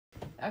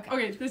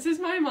Okay, this is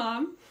my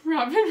mom,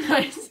 Robin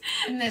Rice.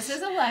 And this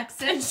is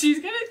Alexis. And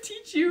she's going to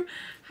teach you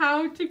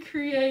how to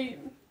create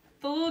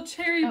the little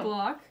cherry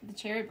block. The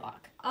cherry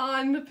block.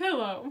 On the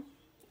pillow.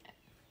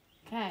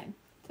 Okay.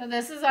 So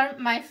this is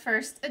my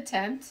first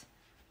attempt.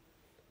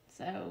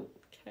 So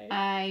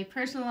I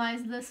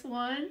personalized this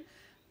one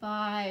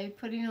by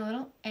putting a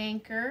little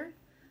anchor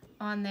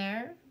on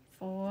there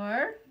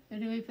for... Who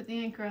do we put the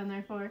anchor on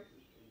there for?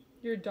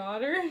 Your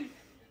daughter?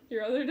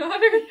 Your other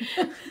daughter?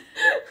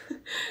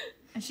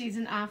 And she's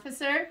an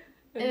officer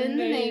in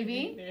the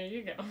Navy. There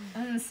you go.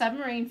 And the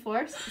submarine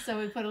force. So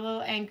we put a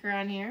little anchor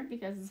on here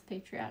because it's a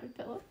patriotic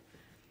pillow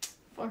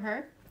for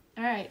her.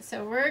 Alright,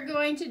 so we're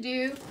going to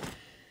do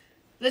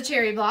the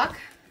cherry block.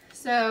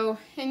 So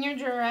in your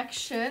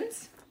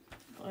directions,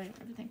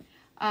 everything,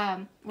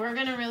 we're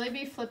going to really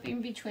be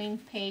flipping between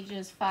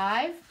pages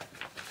 5.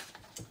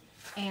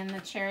 And the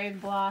cherry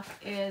block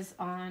is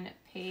on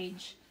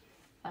page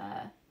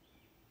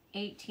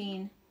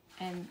 18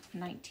 and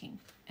 19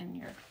 in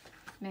your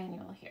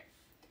manual here.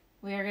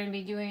 We are going to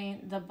be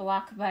doing the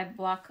block by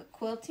block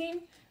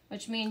quilting,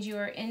 which means you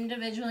are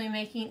individually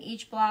making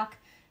each block,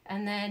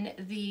 and then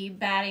the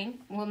batting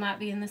will not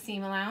be in the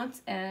seam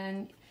allowance,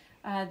 and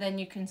then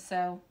you can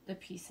sew the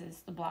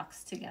pieces, the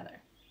blocks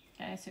together.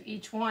 Okay, so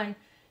each one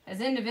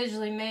is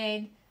individually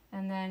made,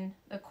 and then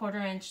the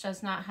 1/4 inch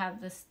does not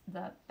have the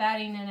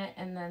batting in it,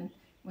 and then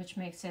which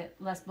makes it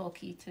less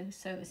bulky to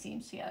sew the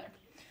seams together.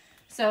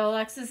 So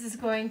Alexis is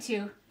going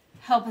to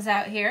help us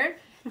out here,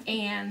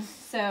 and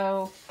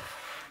so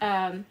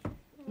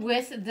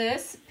with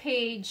this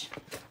page,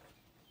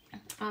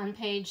 on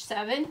page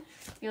 7,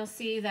 you'll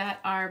see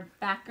that our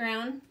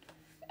background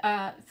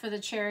for the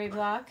cherry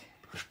block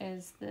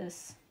is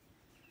this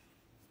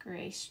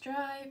gray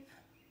stripe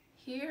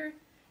here,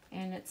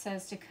 and it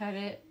says to cut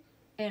it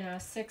in a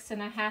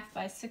 6.5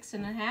 by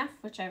 6.5,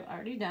 which I've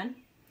already done.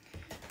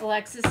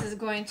 Alexis is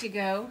going to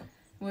go,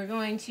 we're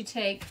going to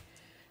take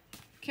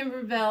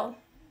Kimberbell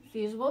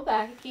fusible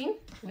backing,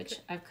 which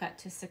I've cut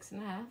to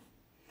 6.5,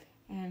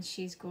 and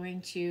she's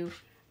going to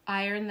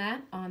iron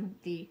that on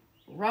the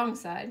wrong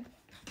side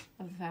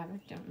of the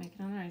fabric. Don't make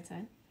it on the right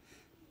side.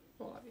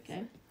 Well,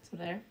 okay, so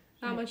there.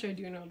 Not much I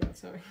do know about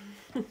sewing.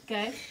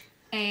 Okay,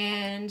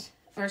 and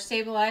our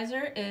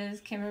stabilizer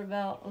is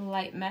Kimberbell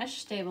Light Mesh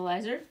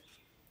Stabilizer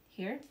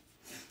here.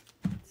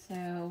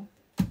 So,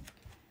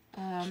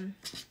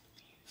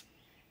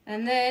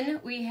 and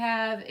then we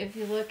have, if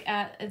you look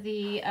at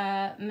the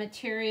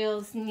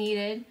materials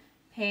needed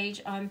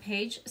page on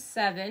page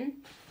 7,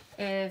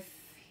 if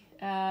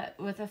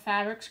with a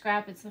fabric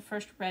scrap, it's the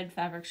first red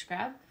fabric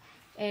scrap.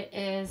 It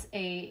is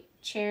a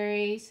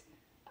Cherries,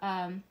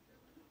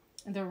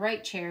 the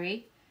right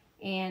cherry,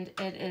 and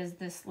it is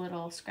this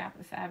little scrap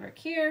of fabric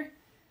here.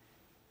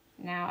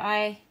 Now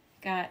I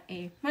got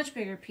a much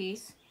bigger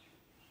piece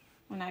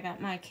when I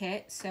got my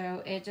kit,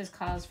 so it just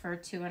calls for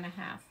 2.5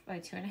 by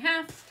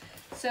 2.5.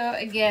 So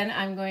again,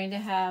 I'm going to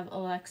have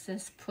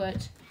Alexis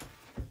put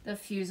the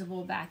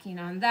fusible backing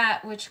on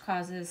that, which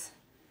causes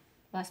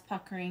less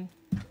puckering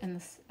in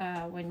this,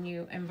 when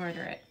you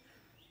embroider it.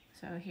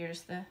 So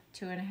here's the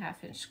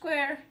 2.5 inch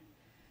square,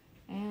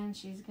 and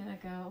she's gonna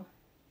go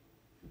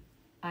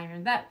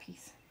iron that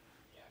piece.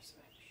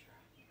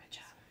 Good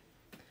job.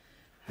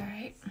 All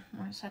right, I'm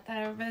gonna set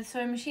that over by the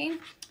sewing machine.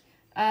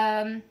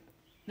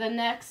 The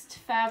next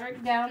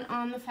fabric down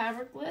on the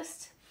fabric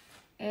list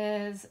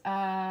is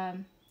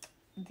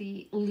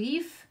the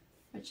leaf,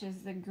 which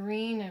is the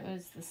green. It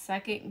was the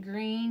second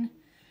green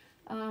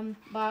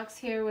box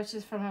here, which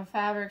is from a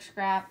fabric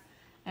scrap,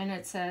 and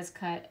it says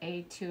cut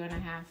a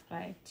 2.5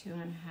 by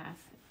 2.5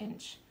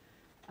 inch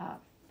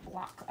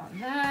block on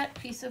that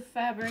piece of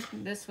fabric.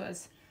 This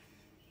is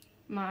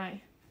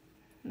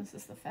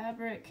the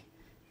fabric,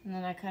 and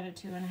then I cut a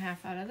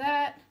 2.5 out of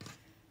that,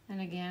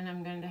 and again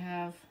I'm going to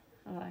have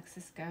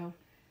Alexis go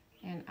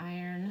and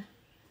iron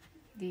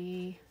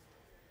the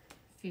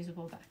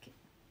fusible backing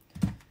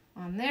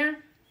on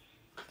there.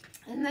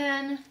 And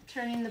then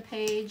turning the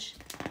page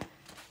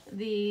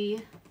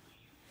to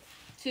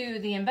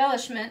the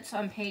embellishments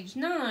on page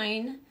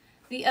 9,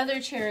 the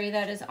other cherry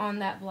that is on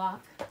that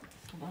block.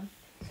 Hold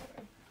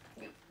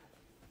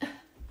on.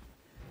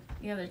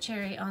 The other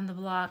cherry on the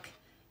block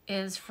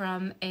is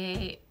from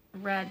a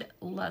red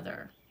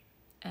leather,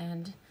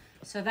 and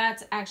so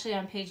that's actually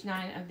on page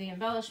 9 of the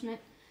embellishment,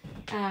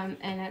 and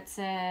it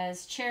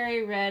says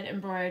cherry red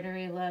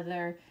embroidery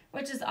leather,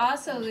 which is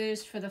also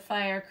used for the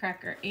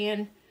firecracker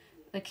and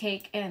the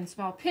cake and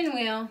small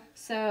pinwheel.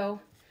 So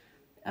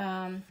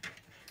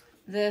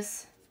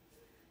this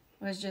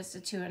was just a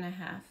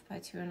 2.5 by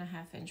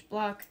 2.5 inch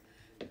block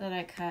that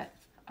I cut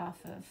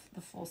off of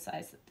the full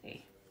size that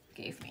they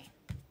gave me.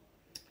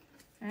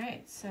 All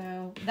right,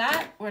 so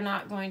that we're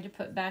not going to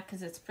put back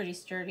because it's pretty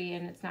sturdy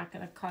and it's not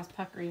going to cause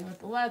puckering with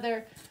the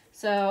leather.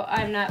 So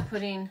I'm not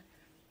putting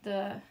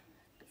the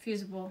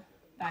fusible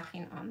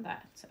backing on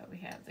that. So we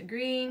have the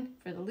green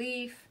for the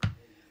leaf,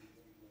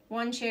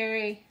 one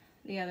cherry,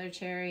 the other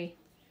cherry,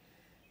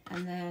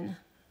 and then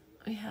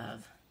we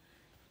have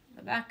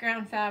the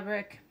background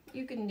fabric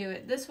you can do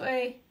it this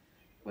way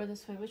or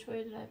this way. Which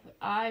way did I put?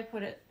 I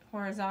put it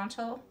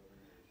horizontal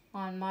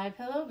on my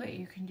pillow, but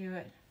you can do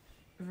it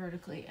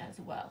vertically as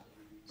well.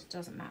 It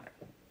doesn't matter.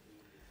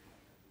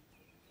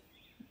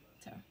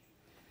 So,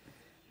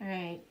 all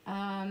right.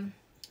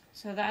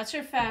 So that's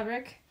your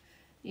fabric.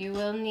 You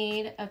will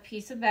need a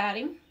piece of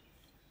batting.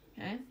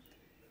 Okay.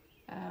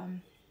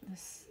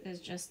 This is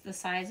just the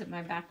size of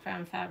my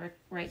background fabric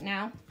right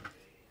now,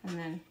 and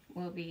then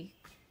we'll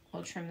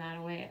trim that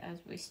away as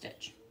we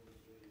stitch.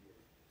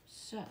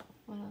 So,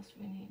 what else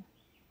do we need?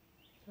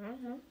 I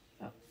don't know.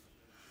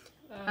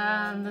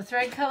 The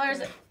thread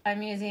colors,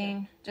 I'm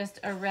using just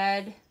a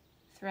red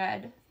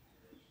thread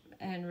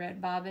and red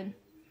bobbin,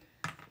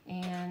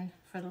 and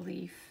for the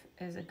leaf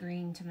is a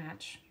green to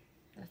match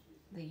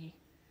the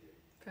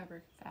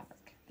fabric.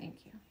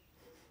 Thank you.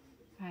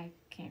 I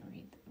can't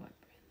read what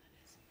brand that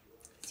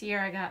is. Here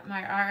I got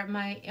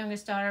my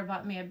youngest daughter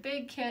bought me a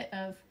big kit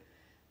of,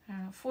 I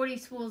don't know, 40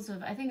 spools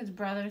of, I think it's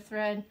brother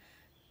thread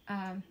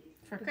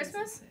for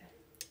Christmas,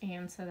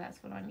 and so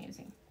that's what I'm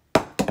using.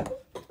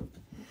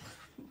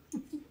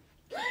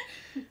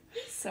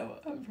 So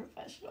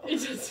unprofessional. It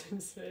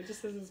doesn't say. It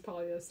just says it's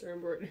polyester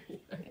embroidery.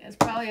 It's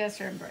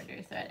polyester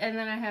embroidery thread, and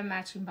then I have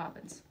matching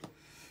bobbins.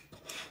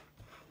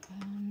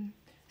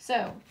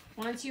 So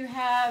once you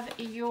have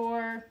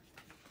your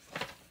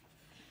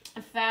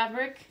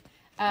fabric,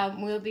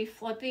 we'll be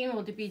flipping.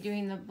 We'll be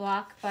doing the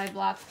block by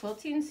block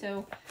quilting.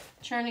 So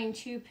turning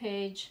to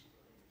page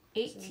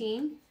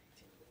 18,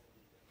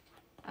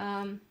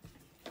 and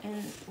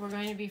we're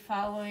going to be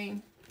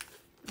following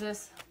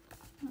this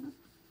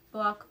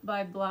block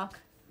by block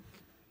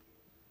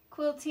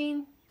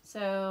quilting.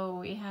 So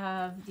we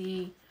have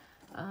the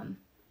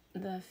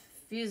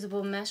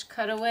fusible mesh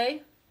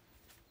cutaway,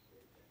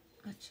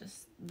 which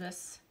is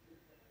this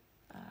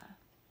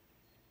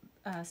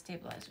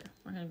stabilizer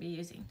we're going to be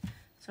using.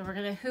 So we're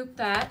going to hoop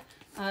that.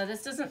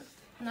 This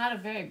not a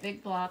very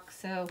big block,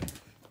 so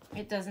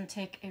it doesn't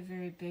take a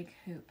very big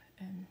hoop.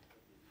 And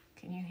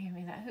can you hand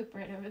me that hoop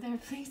right over there,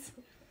 please?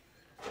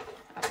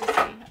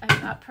 Obviously,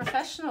 I'm not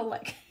professional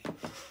like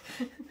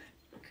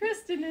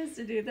Cristin is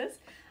to do this.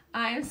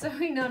 I am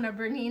sewing on a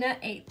Bernina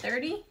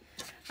 830.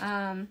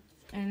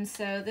 And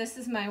so this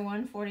is my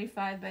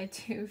 145 by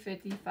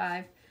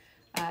 255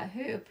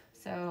 hoop.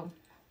 So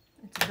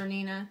it's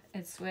Bernina,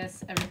 it's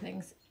Swiss,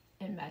 everything's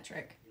in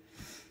metric.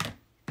 Do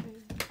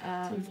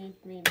you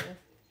need me to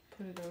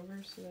put it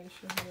over so I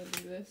show how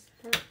to do this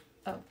part?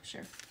 Oh,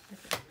 sure.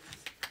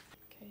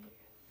 Okay.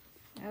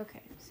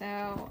 Okay,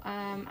 so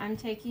I'm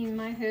taking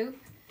my hoop.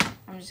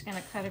 I'm just going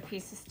to cut a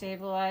piece of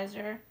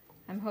stabilizer.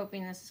 I'm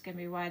hoping this is going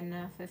to be wide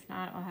enough. If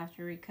not, I'll have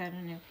to recut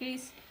a new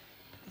piece.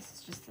 This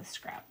is just the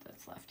scrap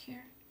that's left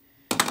here.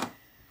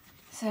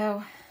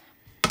 So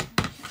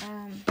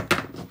I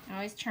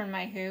always turn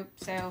my hoop.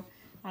 So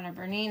on a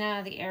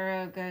Bernina, the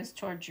arrow goes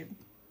towards your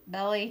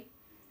belly,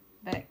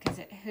 but because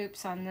it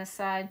hoops on this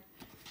side.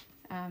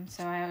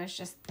 So I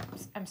always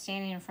I'm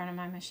standing in front of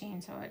my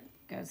machine, so it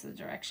goes the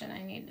direction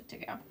I need it to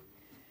go.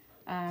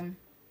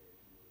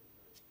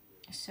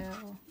 So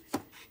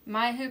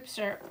my hoops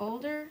are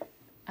older.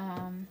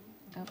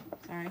 Oh,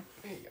 sorry.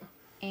 There you go.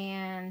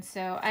 And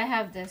so I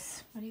have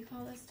this, what do you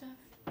call this stuff?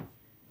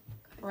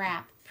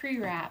 Wrap,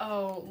 pre-wrap.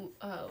 Oh,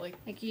 like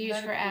you use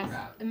for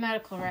the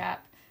medical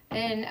wrap.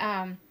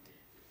 And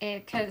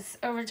because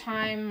over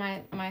time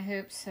my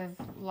hoops have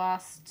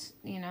lost,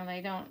 they're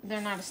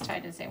not as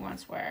tight as they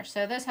once were.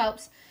 So this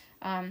helps,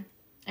 and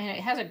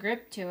it has a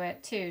grip to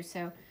it too.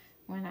 So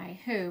when I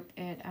hoop,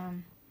 it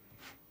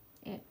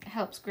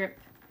helps grip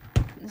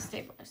the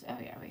stabilizers. Oh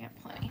yeah, we got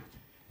plenty.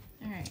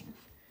 All right.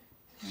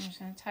 I'm just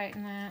going to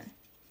tighten that.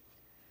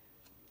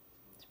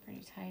 It's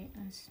pretty tight.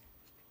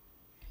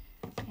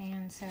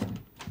 And so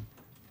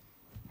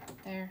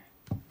there,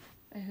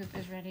 the hoop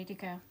is ready to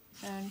go.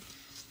 So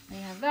we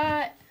have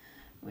that.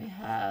 We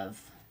have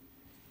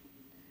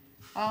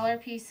all our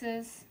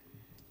pieces.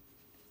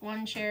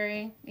 One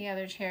cherry, the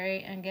other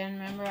cherry. Again,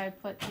 remember I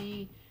put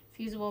the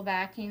fusible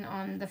backing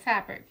on the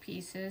fabric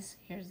pieces.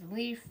 Here's the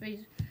leaf,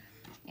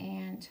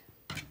 and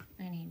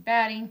I need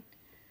batting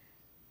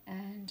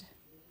and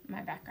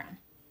my background.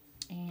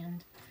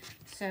 And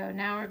so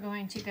now we're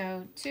going to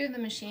go to the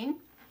machine.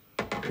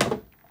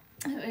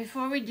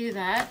 Before we do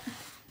that,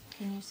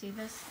 can you see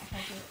this if I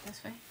do it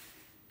this way?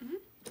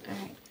 Mm-hmm. All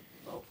right.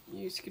 Oh,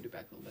 you scoot it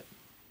back a little bit.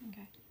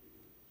 Okay.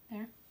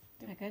 There?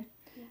 Is that good?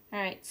 Yeah. All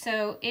right.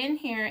 So in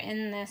here,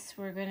 in this,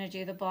 we're going to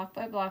do the block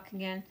by block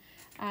again.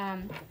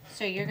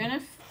 So you're going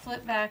to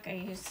flip back.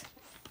 These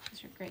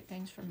are great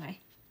things for my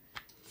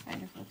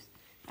binder flips.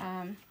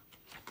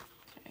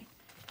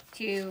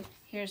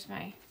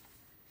 Sorry.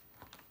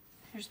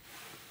 Here's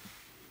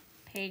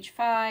page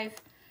 5,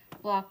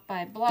 block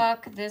by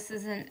block. This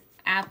is an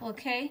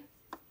applique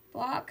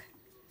block.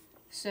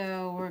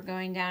 So we're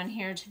going down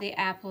here to the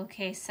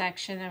applique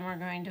section, and we're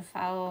going to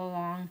follow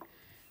along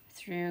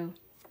through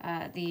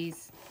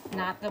these,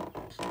 not the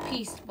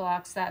pieced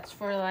blocks. That's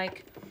for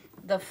like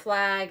the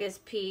flag is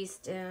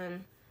pieced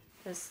and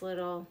this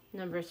little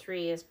number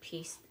 3 is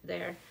pieced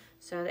there.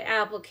 So the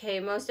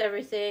applique, most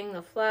everything,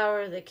 the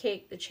flower, the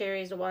cake, the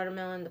cherries, the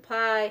watermelon, the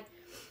pie,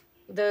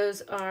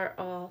 those are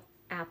all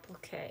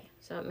applique.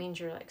 So it means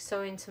you're like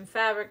sewing some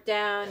fabric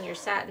down, you're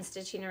satin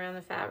stitching around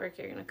the fabric,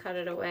 you're going to cut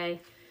it away.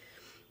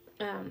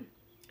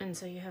 And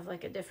so you have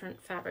like a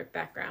different fabric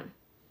background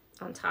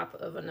on top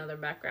of another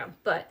background.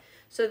 But,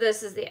 so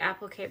this is the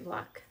applique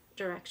block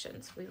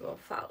directions we will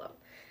follow.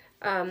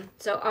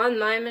 So on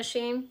my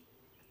machine,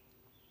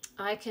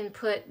 I can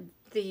put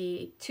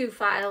the two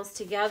files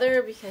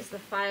together because the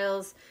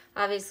files,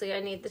 obviously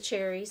I need the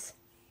cherries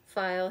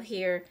file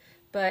here,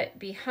 but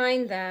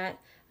behind that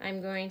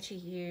I'm going to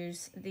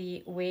use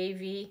the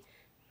wavy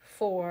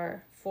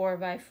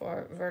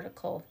 4x4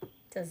 vertical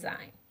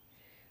design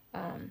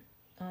on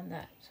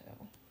that.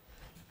 So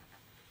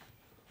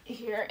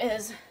here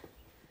is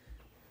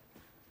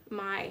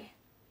my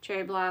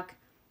cherry block.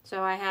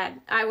 So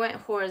I went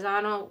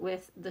horizontal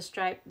with the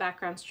stripe,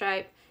 background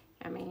stripe.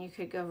 I mean, you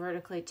could go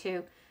vertically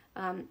too.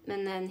 And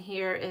then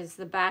here is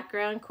the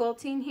background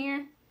quilting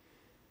here.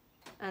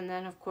 And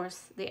then, of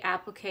course, the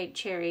applique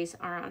cherries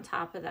are on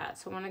top of that.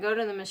 So when I go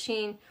to the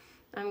machine,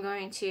 I'm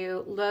going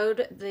to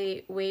load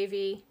the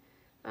wavy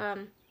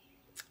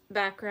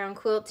background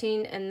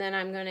quilting, and then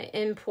I'm going to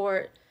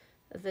import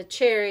the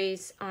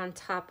cherries on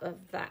top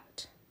of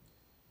that.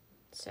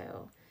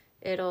 So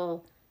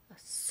it'll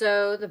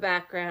sew the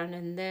background,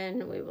 and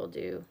then we will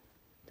do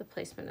the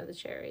placement of the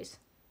cherries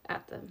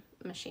at the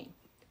machine.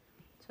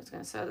 So it's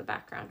going to sew the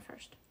background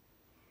first.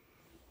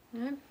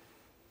 Okay.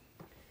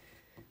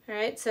 All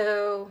right,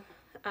 so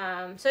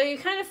you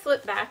kind of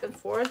flip back and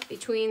forth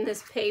between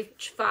this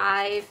page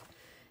 5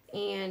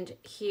 and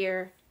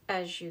here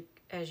as you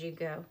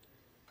go.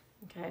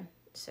 Okay,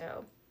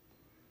 so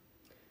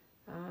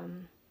all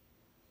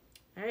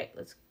right,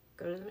 let's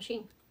go to the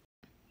machine.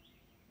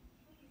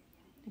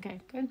 Okay,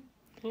 good.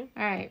 Yeah.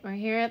 All right, we're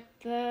here at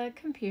the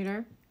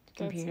computer.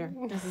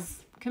 This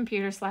is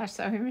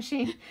computer/sewing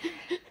machine.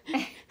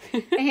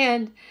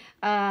 And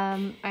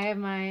I have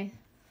my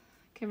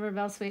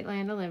Kimberbell Sweet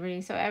Land of Liberty.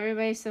 So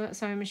everybody's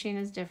sewing machine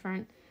is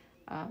different.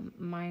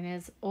 Mine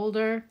is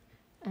older,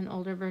 an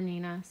older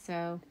Bernina.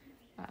 So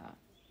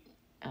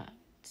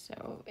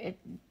so it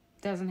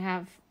doesn't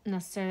have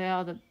necessarily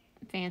all the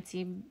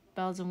fancy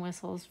bells and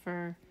whistles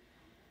for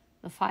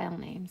the file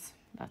names.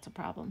 That's a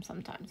problem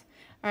sometimes.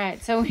 All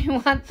right, so we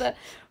want the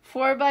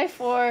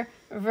 4x4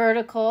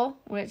 vertical,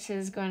 which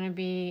is going to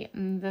be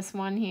this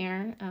one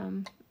here.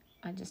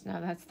 I just know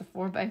that's the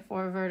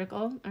 4x4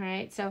 vertical. All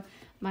right, so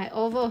my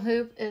oval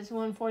hoop is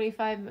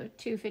 145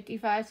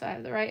 255, so I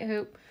have the right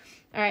hoop.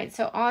 All right,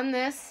 so on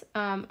this,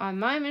 on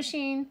my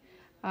machine,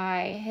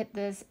 I hit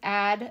this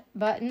add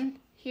button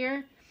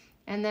here,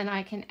 and then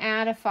I can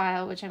add a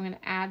file, which I'm going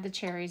to add the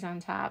cherries on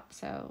top.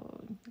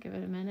 So give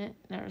it a minute.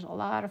 There's a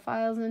lot of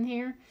files in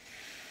here,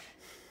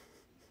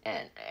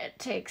 and it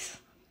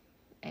takes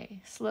a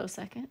slow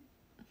second,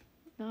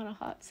 not a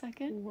hot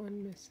second.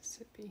 1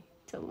 Mississippi.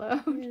 To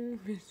load. 2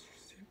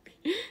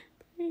 Mississippi.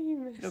 3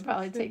 Mississippi. It'll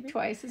probably take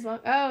twice as long.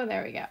 Oh,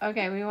 there we go.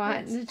 Okay, we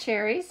want the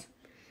cherries.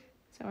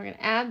 So we're going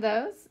to add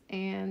those,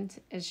 and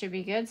it should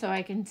be good. So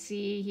I can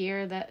see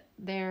here that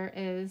there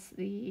is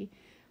the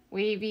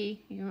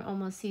wavy. You can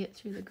almost see it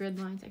through the grid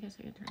lines. I guess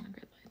I can turn the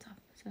grid lines off.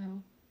 So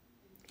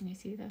can you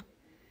see the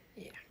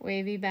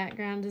wavy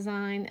background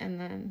design, and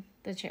then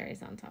the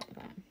cherries on top of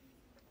that.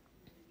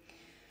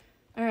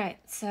 All right,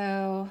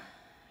 so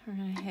we're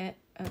going to hit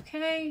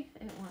OK.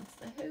 It wants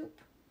the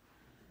hoop.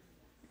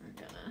 We're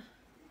going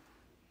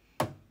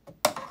to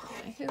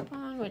put my hoop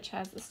on, which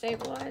has the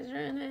stabilizer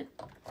in it.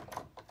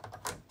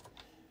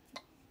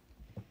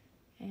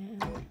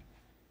 And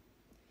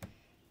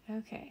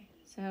okay,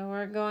 so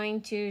we're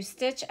going to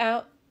stitch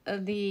out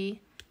the,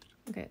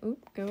 okay,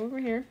 go over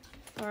here,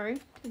 sorry,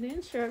 to the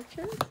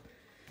instructions.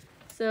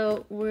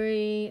 So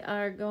we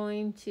are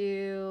going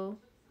to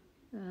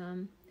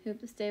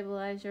hoop the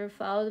stabilizer,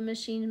 follow the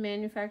machine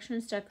manufacturer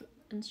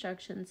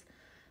instructions.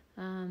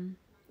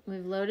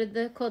 We've loaded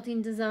the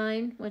quilting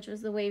design, which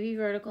was the wavy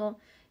vertical,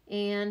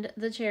 and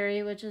the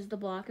cherry, which is the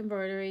block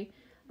embroidery,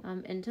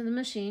 into the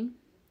machine.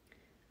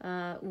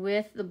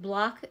 With the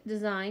block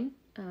design,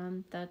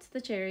 that's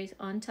the cherries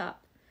on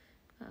top.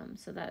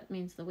 So that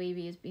means the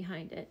wavy is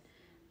behind it.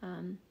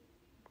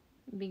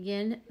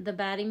 Begin the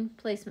batting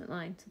placement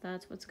line. So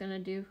that's what's going to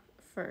do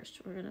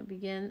first. We're going to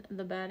begin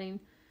the batting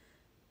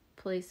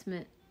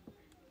placement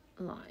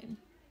line.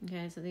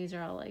 Okay, so these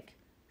are all like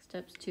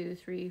steps 2,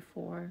 3,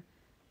 4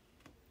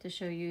 to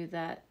show you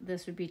that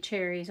this would be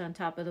cherries on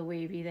top of the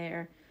wavy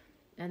there.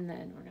 And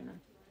then we're going to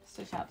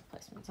stitch out the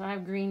placement. So I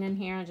have green in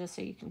here just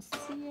so you can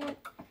see it.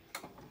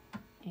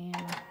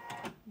 And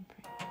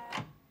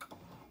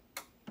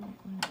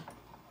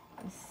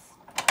this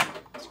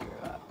screw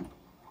up.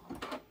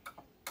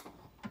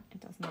 It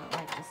does not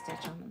like to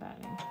stitch on the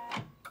batting.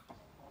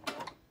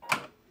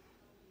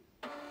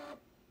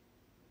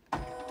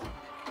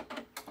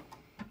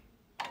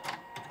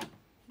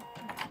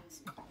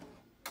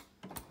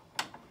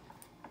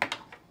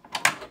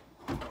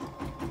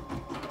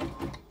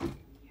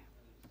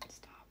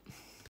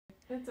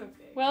 It's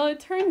okay. Well, it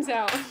turns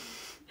out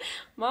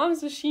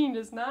Mom's machine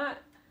does not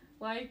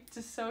like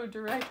to sew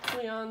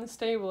directly on the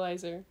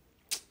stabilizer.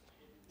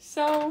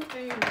 So,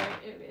 You're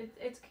right.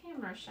 It's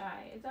camera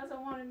shy. It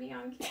doesn't want to be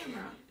on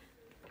camera.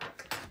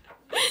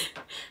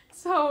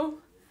 So,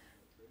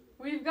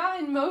 we've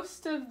gotten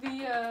most of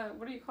the,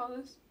 what do you call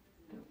this?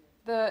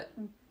 The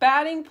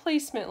batting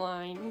placement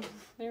line.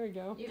 There we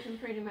go. You can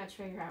pretty much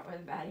figure out where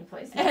the batting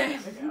placement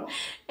is going to go.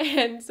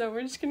 And so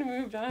we're just going to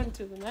move on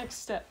to the next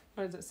step.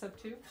 What is it,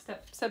 step 2?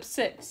 Step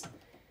 6.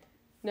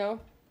 No?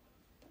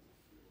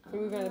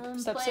 We're moving on to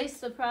step Place 6?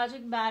 the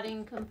project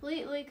batting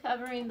completely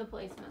covering the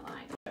placement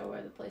line. Show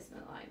where the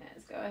placement line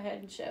is. Go ahead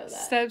and show that.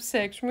 Step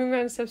 6. We're moving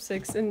on to step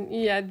 6. And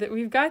yeah,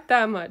 we've got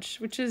that much,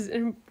 which is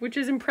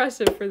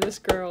impressive for this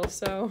girl,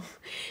 so...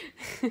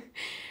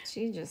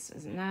 She just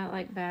does not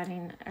like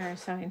batting or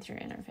sewing through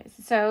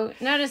interfaces. So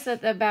notice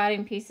that the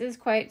batting piece is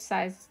quite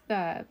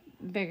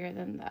bigger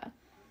than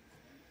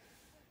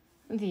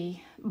the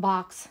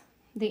box,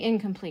 the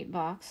incomplete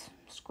box,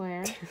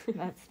 square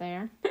that's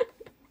there.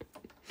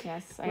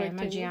 Yes, I am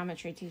a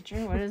geometry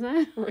teacher. What is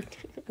that?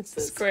 It's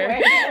a square.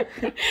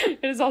 It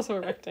is also a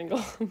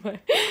rectangle.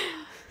 But...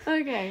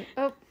 Okay.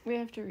 Oh, we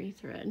have to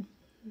rethread.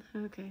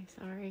 Okay,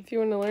 sorry. If you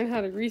want to learn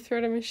how to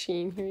rethread a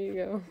machine, here you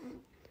go.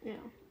 Yeah.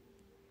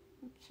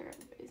 I'm sure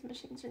everybody's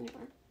machines are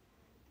newer.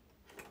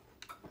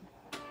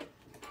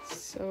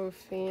 So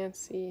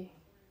fancy.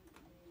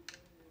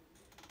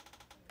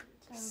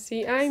 So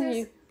see, this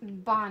is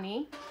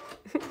Bonnie,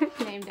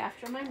 named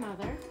after my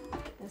mother.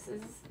 This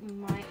is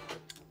my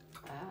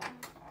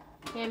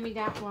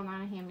hand-me-down. Well,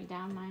 not a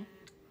hand-me-down.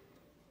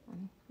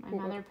 My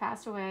mother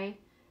passed away,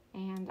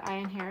 and I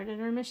inherited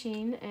her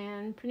machine.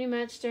 And pretty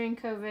much during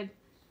COVID,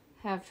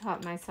 have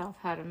taught myself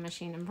how to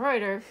machine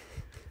embroider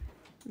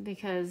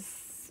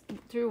because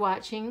through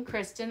watching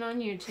Cristin on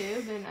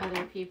YouTube and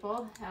other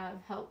people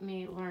have helped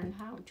me learn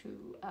how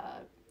to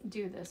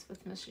do this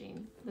with this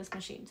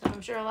machine. So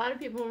I'm sure a lot of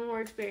people are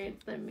more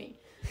experienced than me.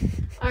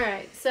 All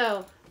right,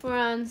 so we're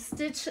on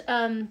stitch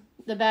the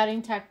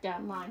batting tack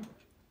down line.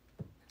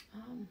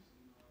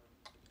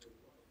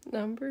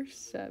 Number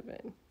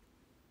 7.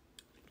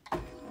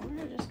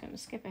 We're just going to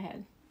skip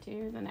ahead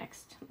to the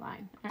next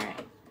line. All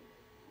right.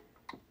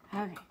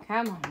 Okay,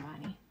 come on,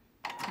 Bonnie.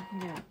 You can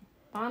do it.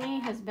 Bonnie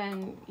has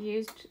been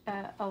used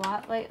a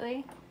lot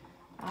lately.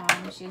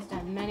 She's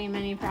done many,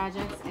 many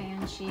projects,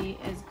 and she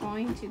is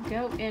going to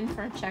go in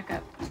for a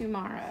checkup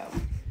tomorrow.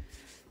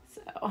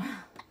 So,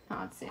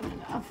 not soon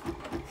enough.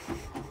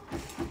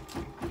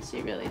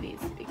 She really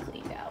needs to be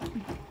cleaned out.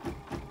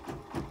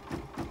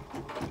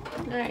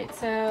 Alright,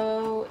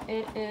 so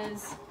it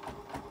is...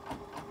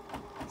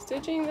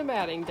 Stitching the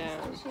batting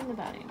down. Stitching the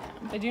batting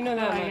down. I do know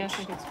that much. I guess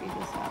I could speed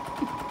this up.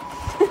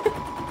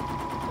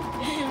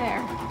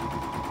 There.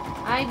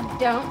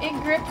 It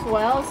grips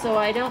well, so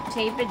I don't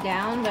tape it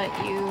down, but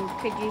you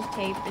could use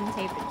tape and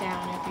tape it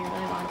down if you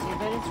really want to,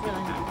 but it's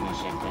really not going to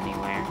shift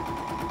anywhere,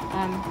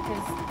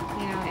 because,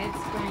 you know,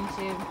 it's going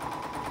to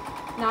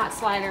not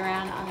slide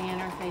around on the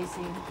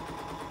interfacing.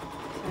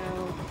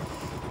 So,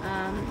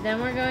 then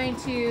we're going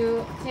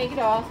to take it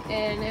off,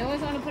 and I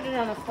always want to put it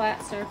on a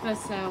flat surface,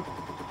 so,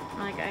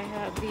 like, I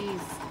have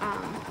these,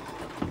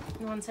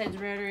 one side's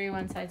rotary,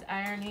 one side's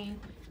ironing,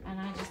 and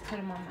I just put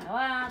them on my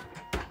lap.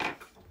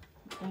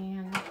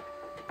 And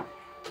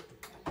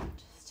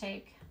just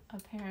take a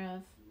pair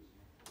of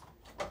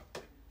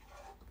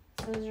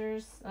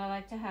scissors. I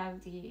like to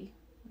have the,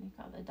 what do you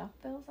call the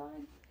duckbills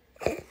on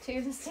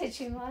to the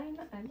stitching line.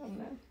 I don't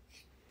know.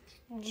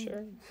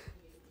 Sure.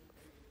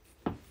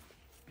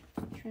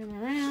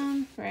 Trim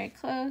around very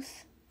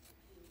close.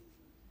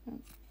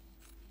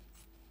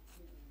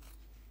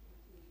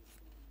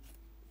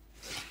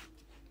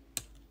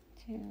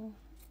 To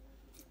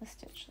the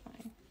stitch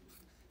line.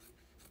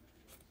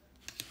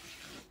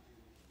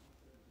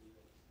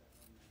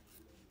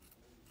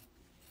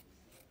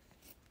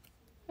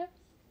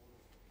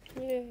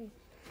 Yay.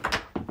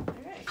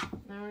 Alright,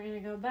 now we're going to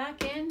go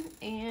back in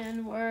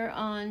and we're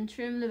on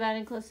trim the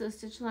batting close to the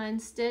stitch line,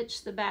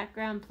 stitch the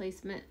background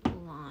placement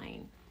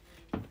line,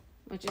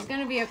 which is going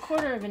to be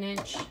 1/4 of an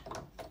inch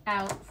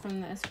out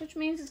from this, which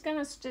means it's going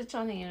to stitch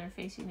on the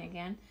interfacing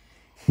again.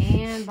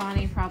 And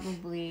Bonnie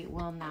probably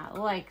will not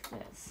like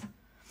this.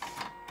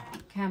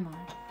 Come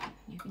on,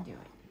 you can do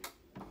it.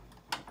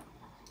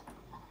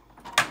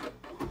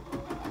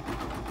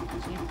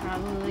 She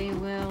probably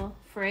will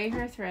fray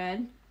her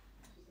thread,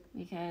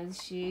 because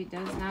she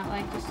does not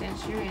like to stitch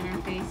through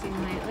interfacing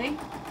lately.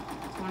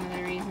 It's one of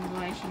the reasons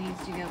why she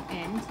needs to go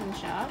into the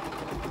shop.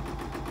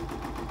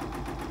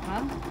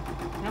 Well,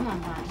 come on,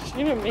 Bonnie. She's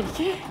gonna make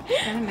it.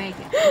 She's gonna make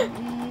it.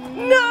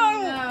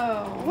 No!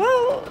 No!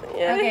 Well,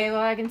 yeah. Okay,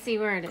 well, I can see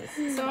where it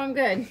is, so I'm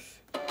good.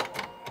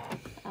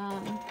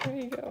 There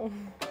you go.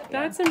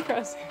 That's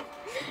impressive.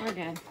 We're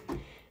good.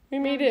 We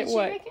made Did it, she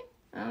what? make it?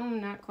 Oh,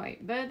 not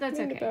quite, but that's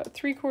Made okay. about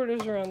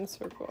 3/4 around the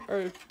circle.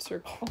 Or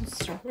circle. Oh,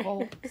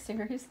 circle.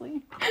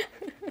 Seriously?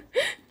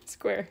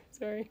 Square,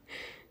 sorry.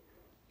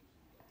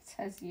 It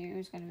says you.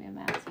 There's going to be a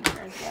math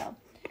teacher as well.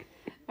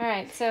 All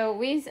right,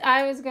 so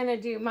I was gonna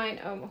do mine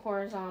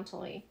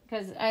horizontally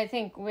because I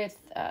think with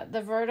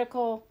the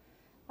vertical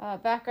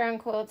background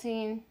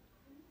quilting,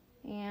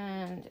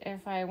 and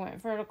if I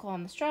went vertical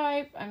on the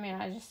stripe, I mean,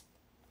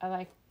 I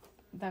like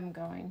them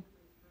going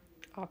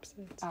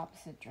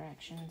opposite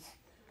directions,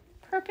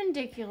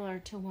 perpendicular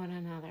to one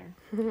another.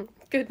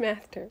 Good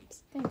math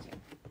terms. Thank you.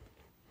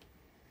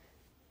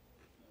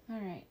 All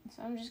right,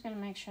 so I'm just going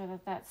to make sure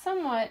that that's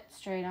somewhat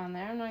straight on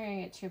there. I'm not going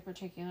to get too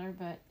particular,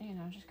 but, you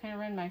know, just kind of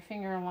run my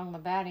finger along the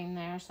batting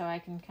there so I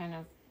can kind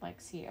of, like,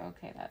 see,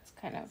 okay, that's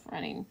kind of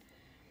running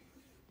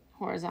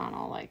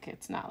horizontal, like,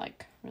 it's not,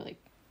 like, really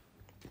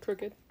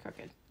crooked.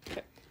 Okay.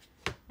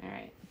 All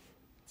right,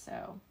 so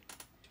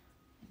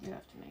I do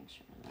have to make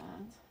sure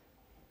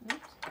that,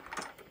 oops,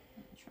 let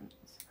me trim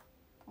this.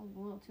 Pulled a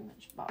little too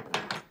much bottom.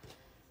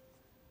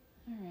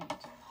 All right,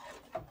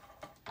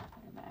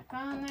 put it back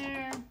on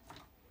there.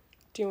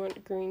 Do you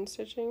want green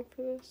stitching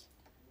for this?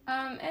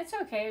 It's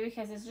okay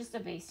because it's just a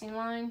basting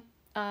line.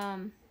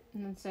 And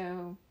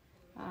so,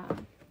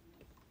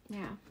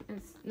 yeah,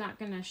 it's not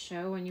gonna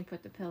show when you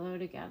put the pillow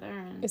together.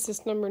 And is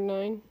this number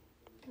 9?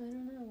 I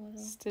don't know what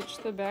else. Stitch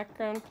the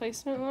background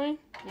placement line?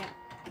 Yeah.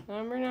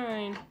 Number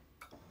 9.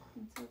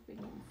 Let's hope we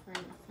can fray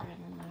the thread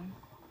in there.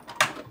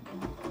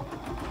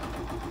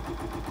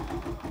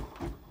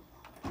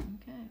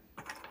 Okay.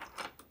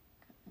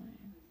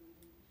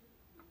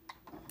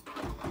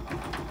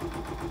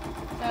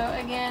 So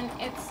again,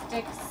 it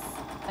sticks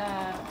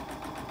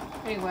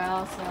pretty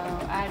well, so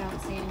I don't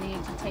see a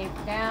need to tape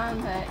it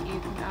down, but you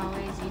can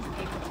always use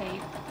paper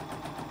tape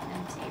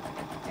and tape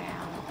it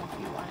down if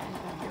you wanted,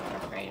 if you were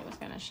afraid it was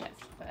going to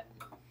shift. But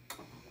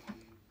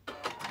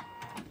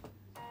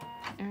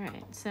all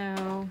right,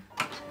 so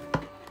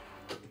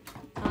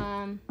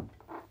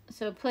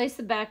so place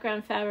the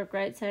background fabric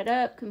right side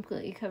up,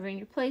 completely covering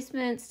your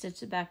placement. Stitch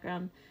the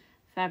background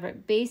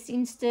fabric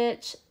basting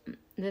stitch.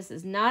 This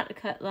is not a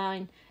cut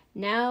line.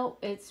 Now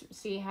it's,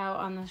 see how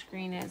on the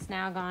screen it's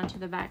now gone to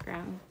the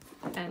background.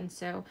 And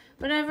so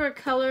whatever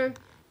color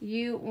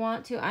you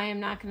want to, I am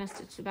not going to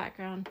stitch the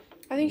background.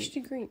 I think you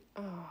should do green.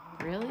 Oh.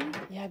 Really?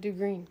 Yeah, do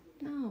green.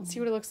 No. Let's see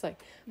what it looks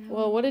like. No.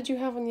 Well, what did you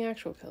have on the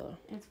actual pillow?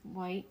 It's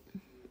white.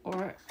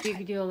 Or you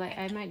could do a light,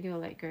 I might do a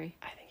light gray.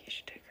 I think you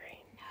should do green.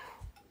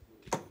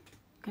 No.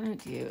 I'm going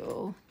to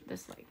do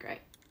this light gray.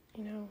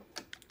 You know,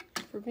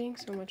 for being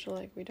so much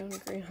alike, we don't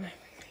agree on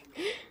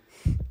everything.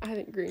 I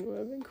think green would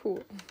have been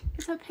cool.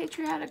 It's a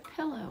patriotic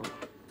pillow.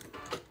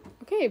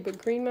 Okay, but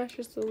green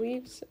matches the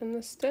leaves and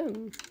the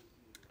stem.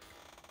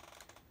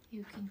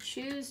 You can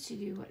choose to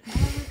do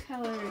whatever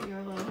color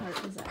your little heart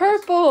desires.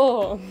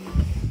 Purple!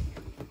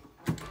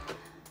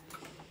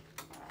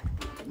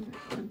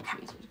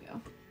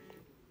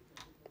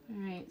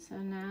 Alright, so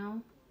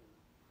now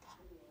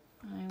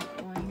I'm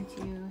going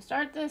to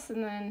start this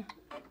and then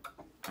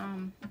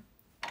I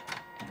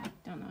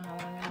don't know how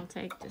long it'll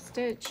take to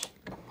stitch.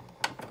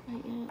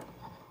 Alright,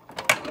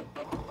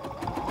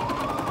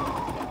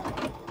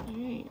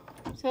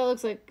 so it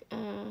looks like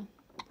so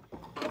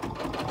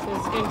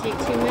it's going to take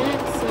 2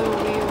 minutes, so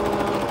we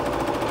will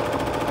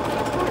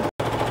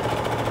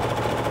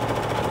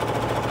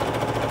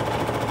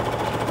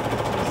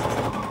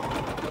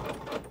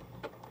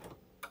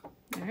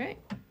alright,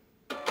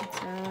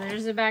 so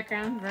there's the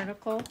background,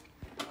 vertical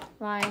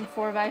line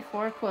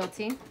 4x4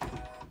 quilting.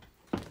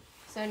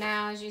 So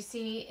now, as you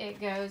see, it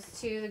goes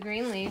to the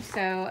green leaf.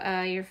 So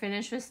you're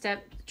finished with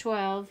step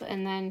 12,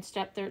 and then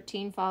step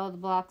 13, follow the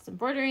block's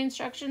embroidery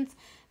instructions.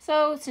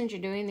 So since you're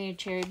doing the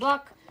cherry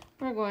block,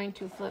 we're going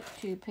to flip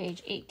to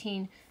page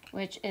 18,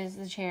 which is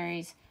the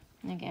cherries.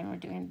 And again, we're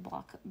doing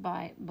block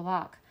by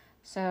block.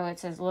 So it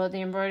says load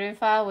the embroidery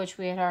file, which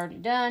we had already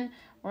done.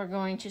 We're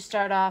going to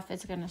start off,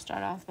 it's going to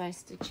start off by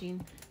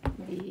stitching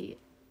the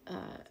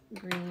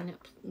green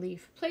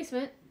leaf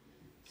placement.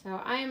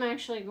 So I am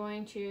actually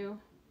going to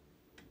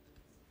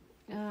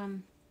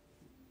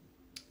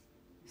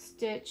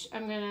stitch, I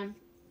don't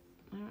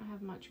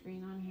have much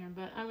green on here,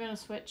 but I'm gonna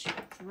switch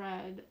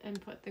thread and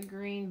put the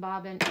green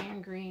bobbin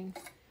and green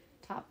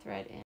top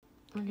thread in.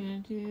 We're gonna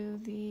do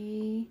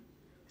the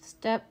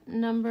step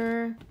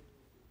number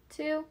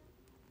 2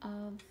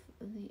 of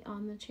the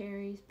on the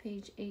cherries,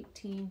 page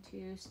 18,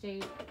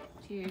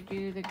 to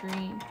do the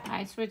green.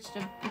 I switched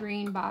to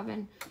green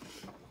bobbin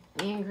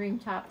and green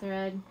top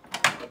thread.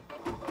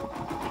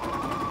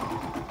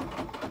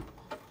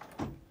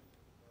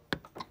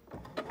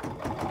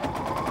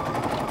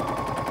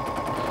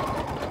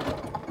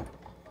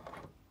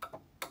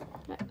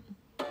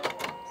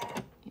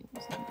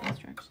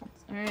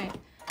 Alright,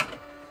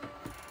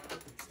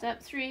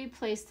 step 3,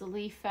 place the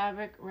leaf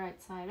fabric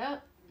right side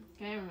up.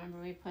 Okay,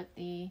 remember we put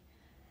the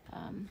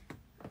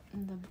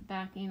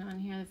backing on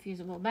here, the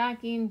fusible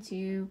backing,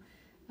 to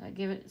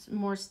give it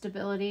more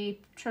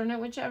stability. Turn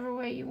it whichever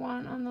way you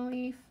want on the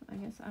leaf. I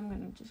guess I'm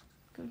going to just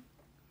go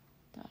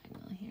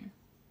diagonal here.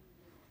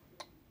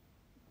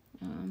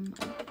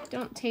 I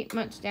don't tape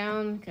much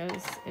down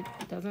because it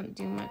doesn't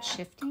do much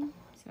shifting,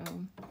 so...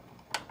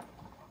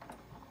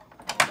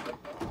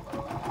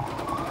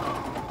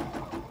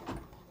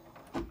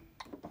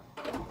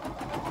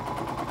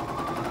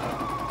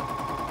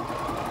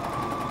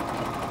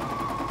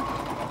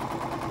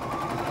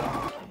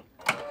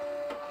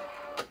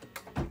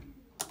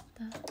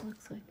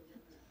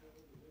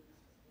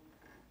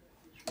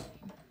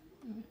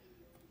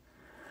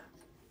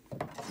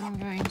 I'm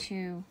going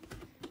to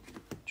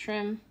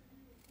trim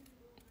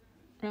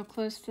real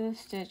close to the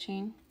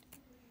stitching.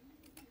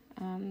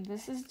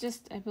 This is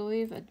just, I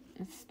believe,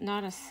 it's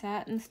not a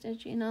satin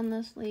stitching on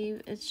the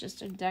sleeve. It's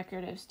just a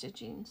decorative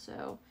stitching.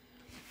 So,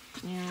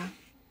 yeah.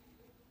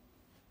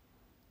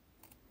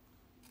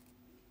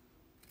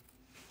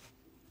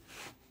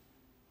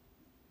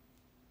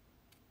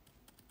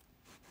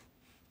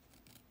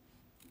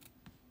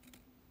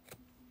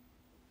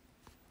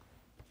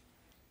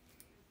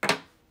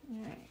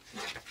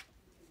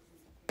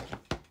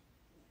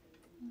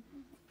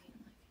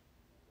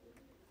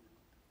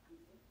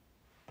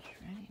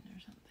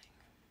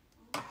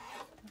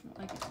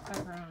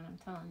 I'm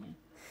telling you.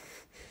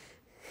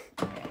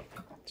 Okay.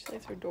 She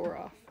likes her door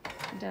off.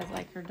 She does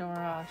like her door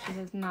off. She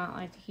does not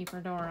like to keep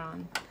her door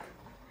on.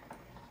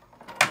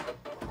 I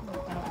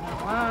don't know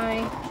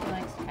why. She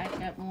likes to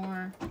act up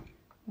more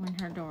when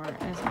her door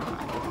is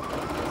on.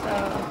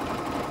 So,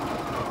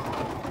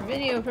 for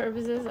video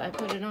purposes, I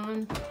put it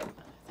on.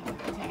 I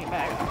think I can take it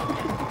back off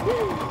again.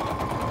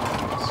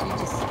 She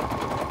just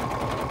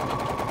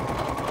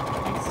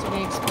likes to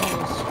be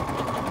exposed.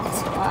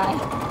 That's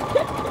why.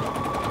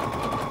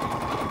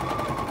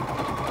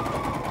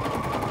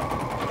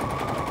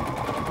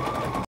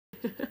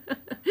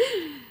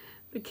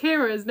 The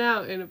camera is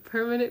now in a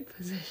permanent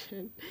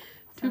position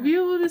to be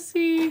able to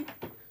see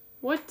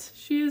what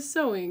she is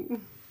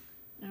sewing.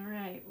 All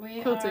right,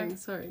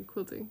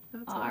 Quilting.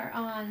 Are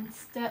on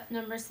step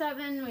number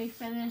 7. We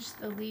finished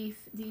the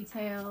leaf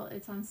detail.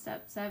 It's on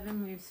step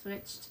 7. We've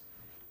switched.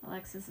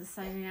 Alexis is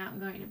signing out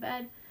and going to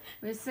bed.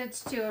 We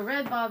switched to a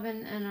red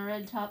bobbin and a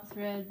red top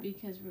thread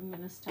because we're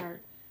going to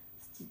start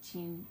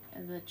stitching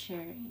the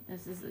cherry.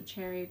 This is the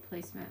cherry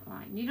placement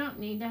line. You don't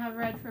need to have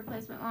red for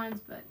placement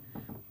lines, but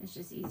it's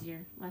just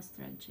easier, less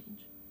thread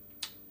change.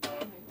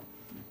 Love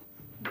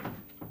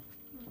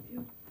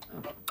you.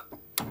 Oh.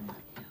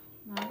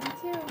 Love you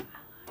too.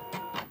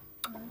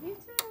 Love you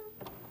too.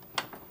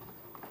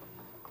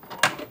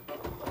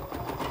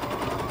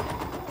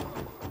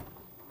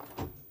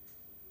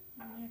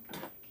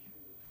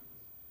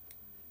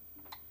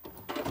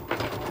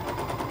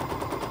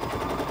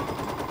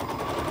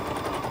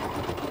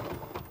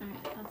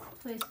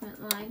 Placement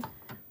line.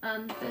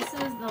 This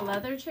is the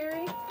leather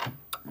cherry,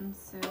 and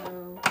so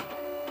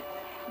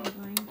I'm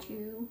going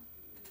to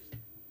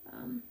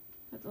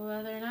put the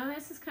leather. Now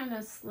this is kind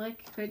of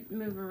slick, could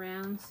move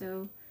around,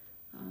 so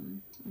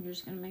you're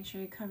just going to make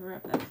sure you cover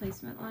up that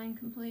placement line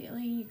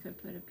completely. You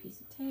could put a piece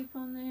of tape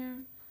on there.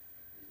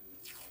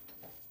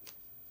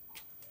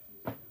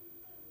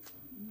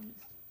 Just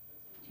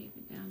tape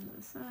it down to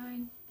the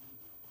side.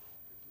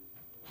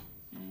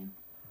 Okay.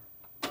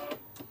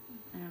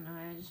 I don't know,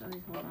 I just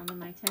always hold on to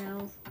my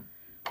tails. So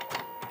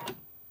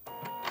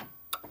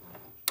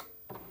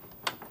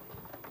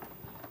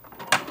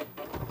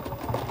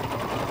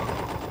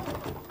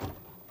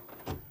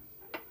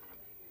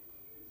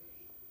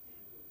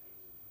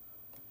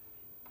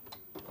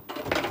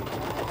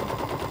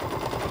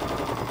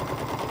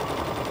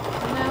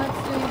now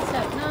it's doing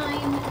step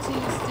 9 to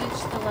stitch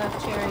the left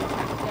cherry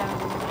tack down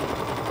the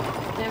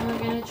line. Then we're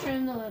going to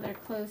trim the leather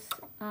close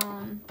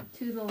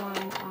to the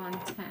line on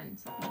 10.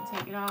 So I'm going to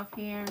take it off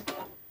here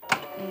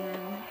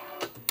and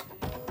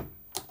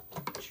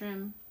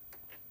trim.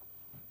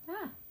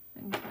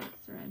 Things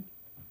like thread.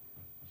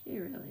 She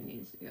really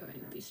needs to go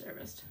in and be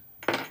serviced.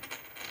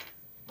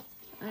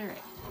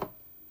 Alright.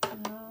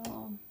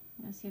 So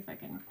let's see if I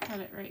can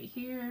cut it right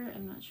here.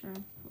 I'm not sure.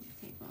 Pull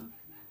the tape off.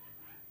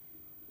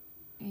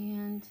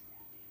 And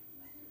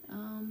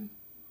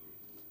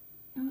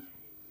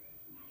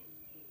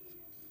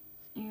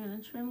you're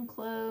going to trim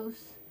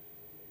close.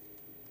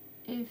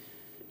 If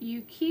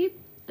you keep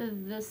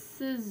the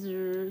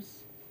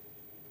scissors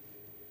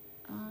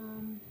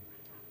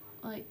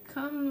like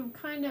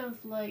kind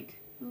of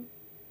like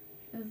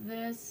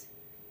this,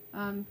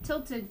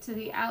 tilted to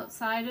the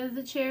outside of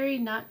the cherry,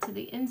 not to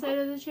the inside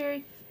of the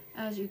cherry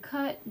as you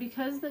cut,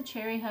 because the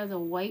cherry has a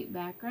white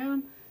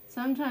background.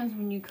 Sometimes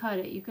when you cut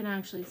it, you can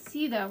actually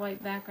see that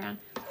white background,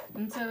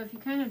 and so if you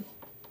kind of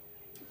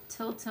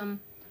tilt them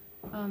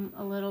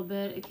a little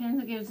bit, it kind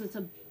of gives it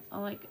a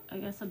like, I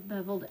guess, a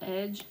beveled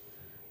edge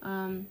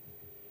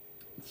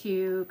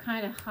to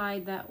kind of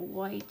hide that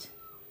white.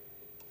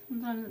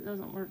 Sometimes it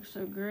doesn't work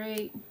so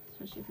great,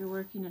 especially if you're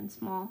working in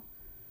small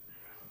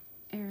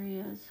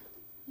areas.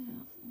 Yeah.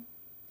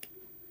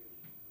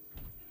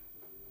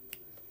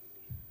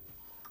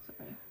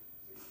 Sorry. I'm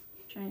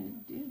trying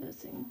to do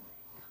this and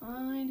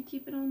kind of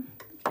keep it on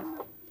the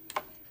camera.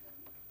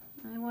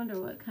 I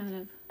wonder what kind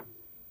of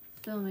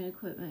filming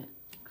equipment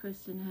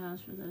Cristin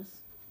has for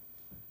this.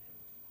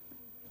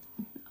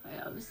 I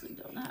obviously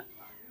don't have.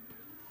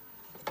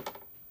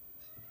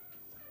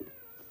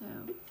 So,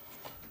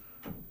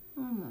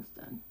 almost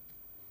done.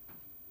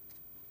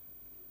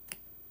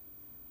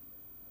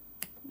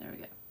 There we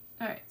go.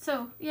 Alright,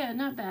 so yeah,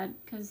 not bad,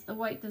 because the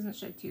white doesn't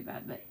show too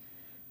bad, but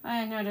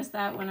I noticed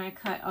that when I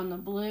cut on the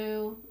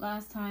blue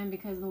last time,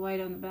 because of the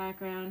white on the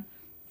background.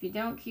 If you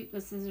don't keep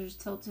the scissors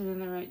tilted in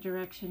the right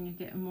direction, you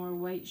get more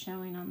white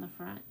showing on the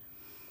front.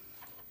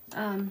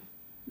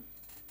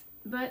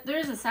 But there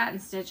is a satin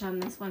stitch on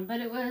this one,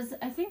 but it was,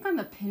 I think, on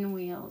the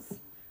pinwheels.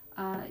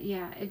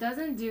 Yeah, it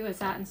doesn't do a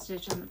satin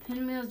stitch on the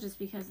pinwheels just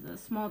because of the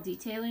small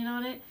detailing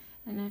on it.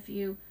 And if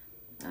you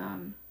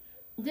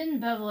didn't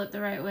bevel it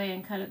the right way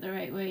and cut it the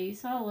right way, you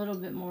saw a little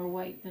bit more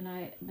white than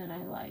I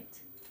liked.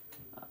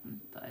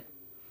 But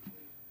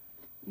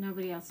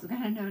nobody else is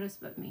gonna notice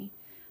but me.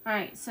 All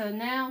right, so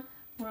now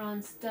we're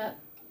on step.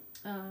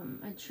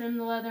 I trimmed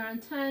the leather on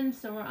 10,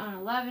 so we're on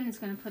 11. It's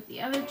gonna put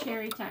the other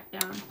cherry tack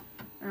down,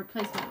 or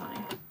placement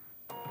line.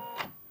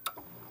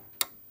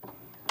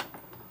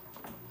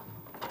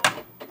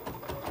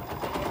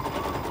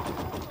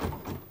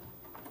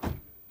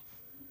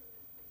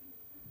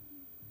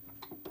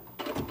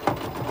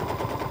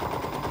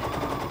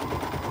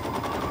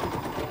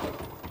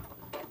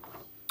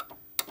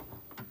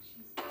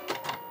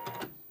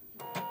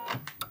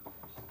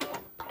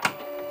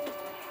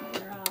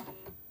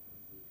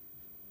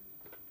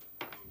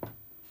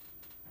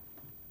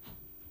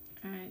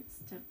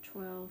 Step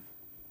 12.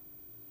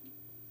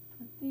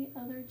 Put the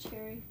other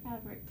cherry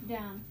fabric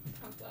down.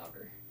 Talk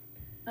louder.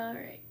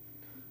 Alright.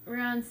 We're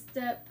on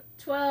step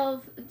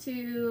 12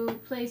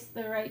 to place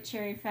the right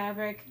cherry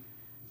fabric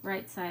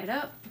right side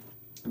up.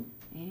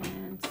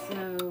 And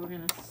so we're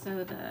going to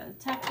sew the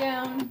tack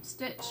down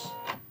stitch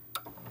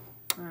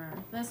for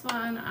this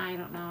one. I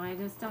don't know. I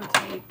just don't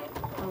take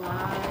a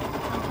lot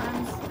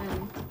sometimes,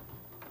 and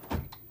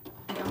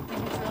I don't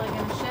think it's really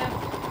going to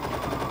shift.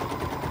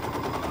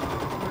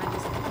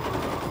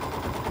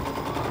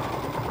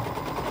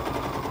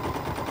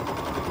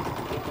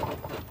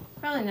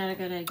 Probably not a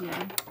good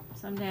idea.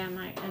 Someday I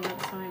might end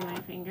up sewing my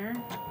finger,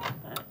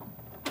 but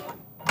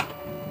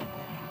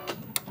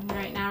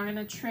right now we're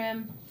gonna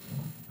trim.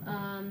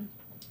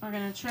 We're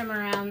gonna trim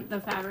around the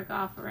fabric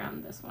off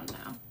around this one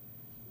now.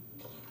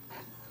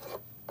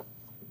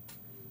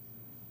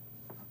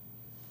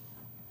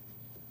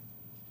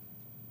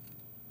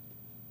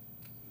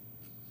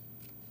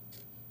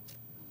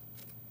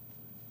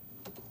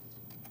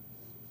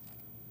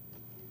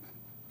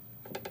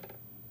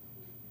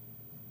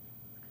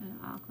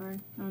 Awkward.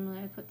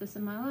 Normally I put this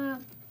in my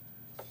lap,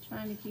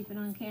 trying to keep it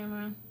on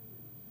camera.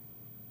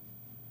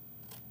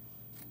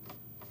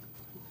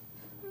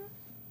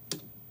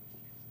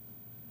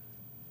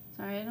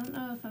 Sorry, I don't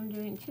know if I'm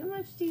doing too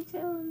much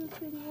detail in this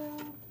video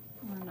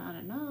or not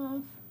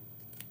enough.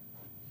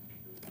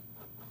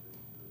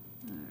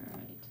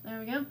 Alright, there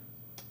we go.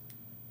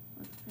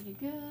 Looks pretty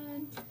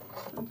good.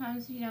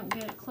 Sometimes if you don't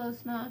get it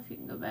close enough, you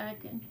can go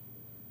back and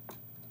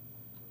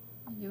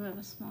you have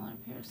a smaller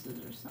pair of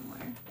scissors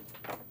somewhere.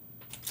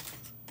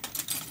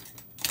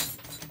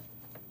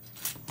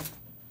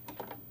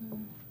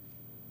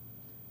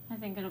 I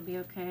think it'll be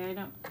okay. I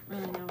don't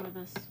really know where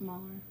the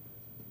smaller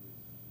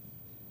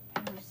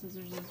pair of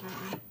scissors is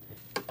right now.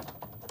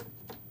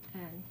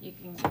 And you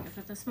can, if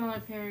it's a smaller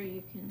pair,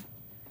 you can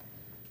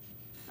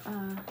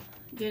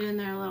get in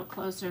there a little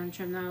closer and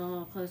trim that a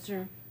little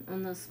closer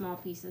on those small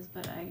pieces,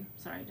 but I,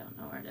 sorry, don't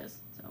know where it is.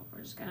 So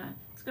we're just gonna,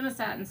 it's gonna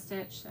satin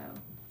stitch, so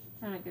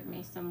that'll give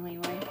me some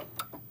leeway.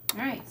 All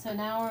right, so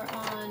now we're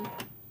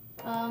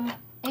on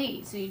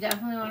 8. So you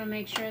definitely want to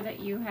make sure that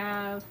you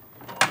have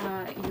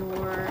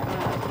your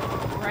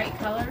right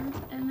color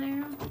in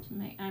there to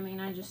make, I mean,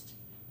 I just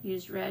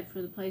used red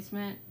for the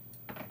placement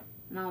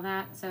and all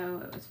that,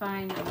 so it was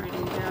fine. I'm ready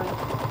to go.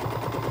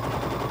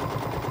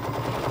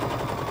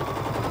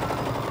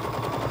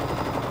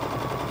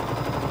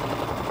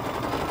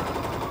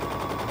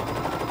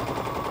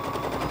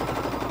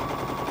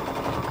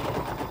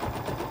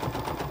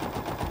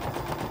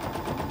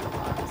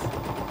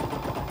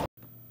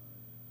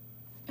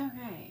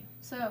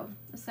 So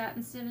the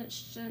satin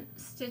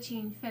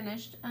stitching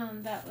finished.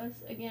 That was,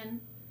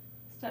 again,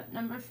 step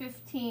number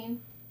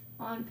 15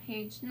 on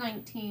page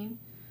 19.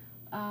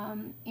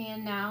 And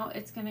now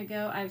it's going to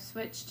go, I've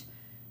switched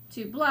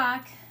to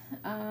black.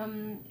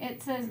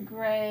 It says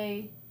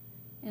gray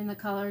in the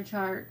color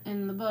chart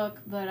in the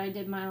book, but I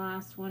did my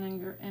last one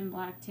in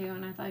black too,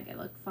 and I thought it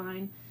looked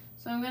fine.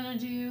 So I'm going to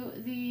do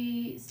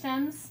the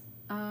stems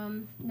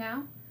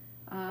now.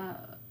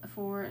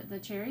 For the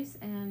cherries,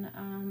 and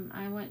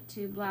I went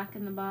to black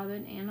in the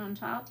bobbin and on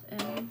top,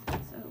 and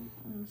so I'm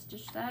going to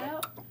stitch that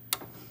out,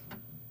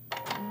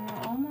 and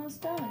we're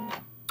almost done.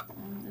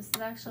 And this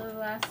is actually the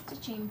last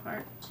stitching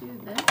part to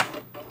this.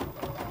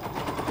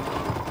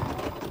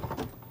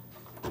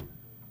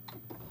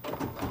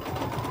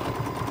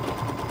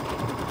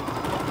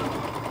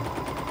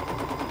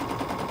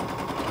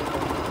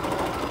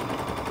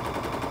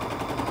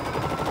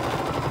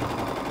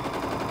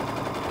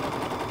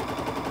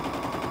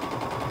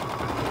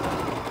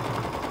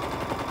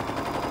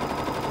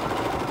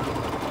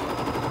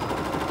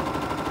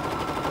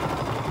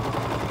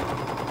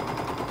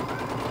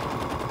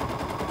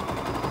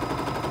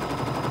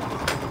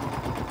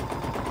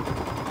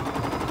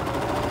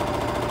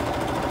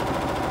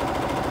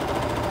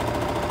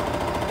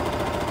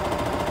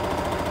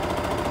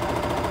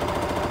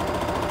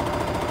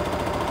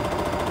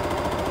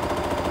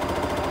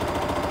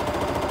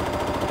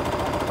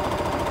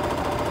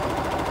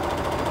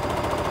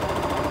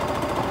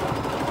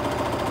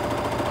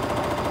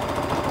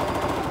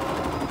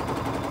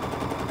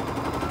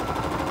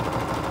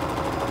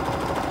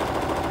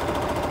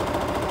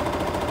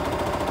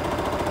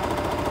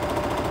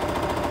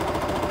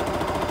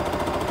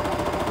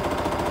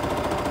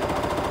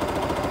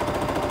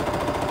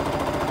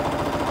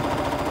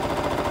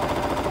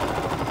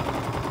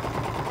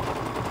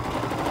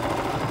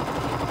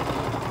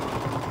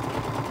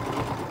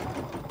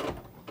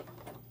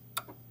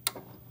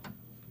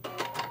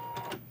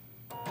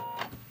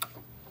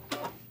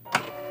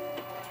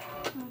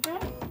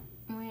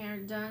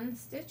 done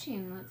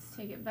stitching. Let's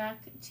take it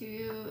back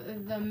to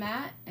the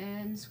mat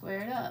and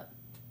square it up.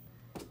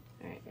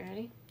 All right, you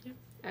ready? Yep.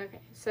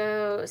 Okay,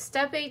 so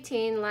step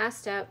 18, last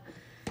step,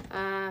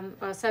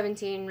 well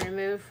 17,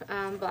 remove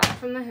black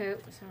from the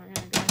hoop. So we're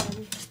gonna go ahead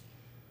and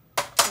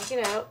take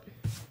it out.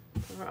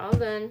 So we're all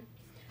done.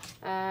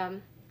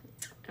 And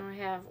we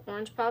have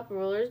orange pop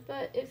rulers,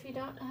 but if you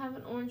don't have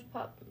an orange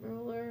pop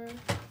ruler,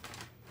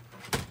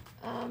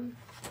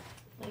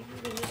 like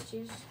you can just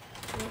use,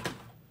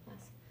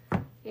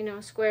 you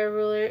know, square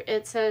ruler.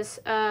 It says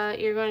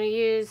you're going to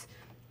use,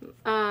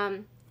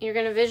 you're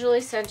going to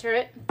visually center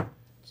it.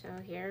 So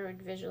here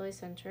we'd visually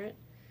center it,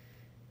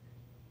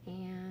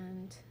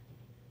 and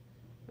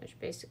which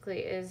basically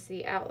is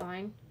the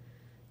outline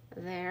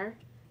there.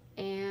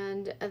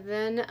 And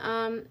then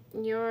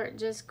you're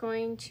just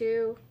going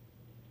to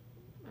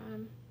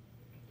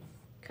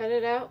cut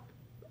it out,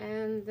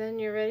 and then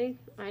you're ready.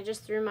 I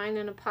just threw mine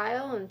in a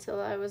pile until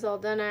I was all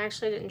done. I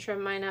actually didn't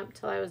trim mine up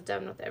till I was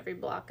done with every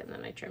block, and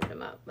then I trimmed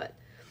them up.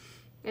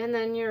 And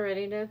then you're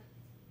ready to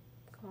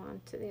go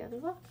on to the other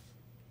block.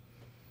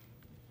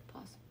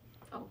 Pause.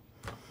 Oh.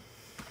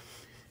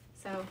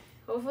 So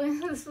hopefully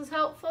this was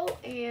helpful,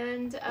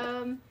 and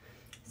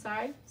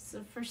sorry, it's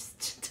the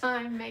first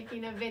time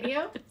making a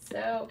video,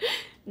 so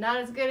not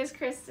as good as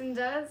Cristin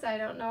does. I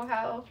don't know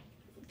how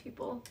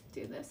people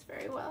do this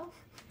very well.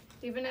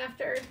 Even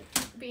after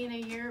being a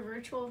year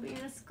virtual, being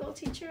a school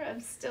teacher,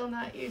 I'm still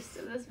not used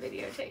to this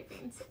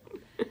videotaping. So.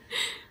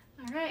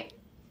 All right.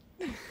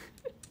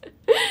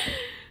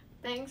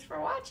 Thanks for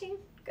watching.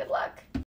 Good luck.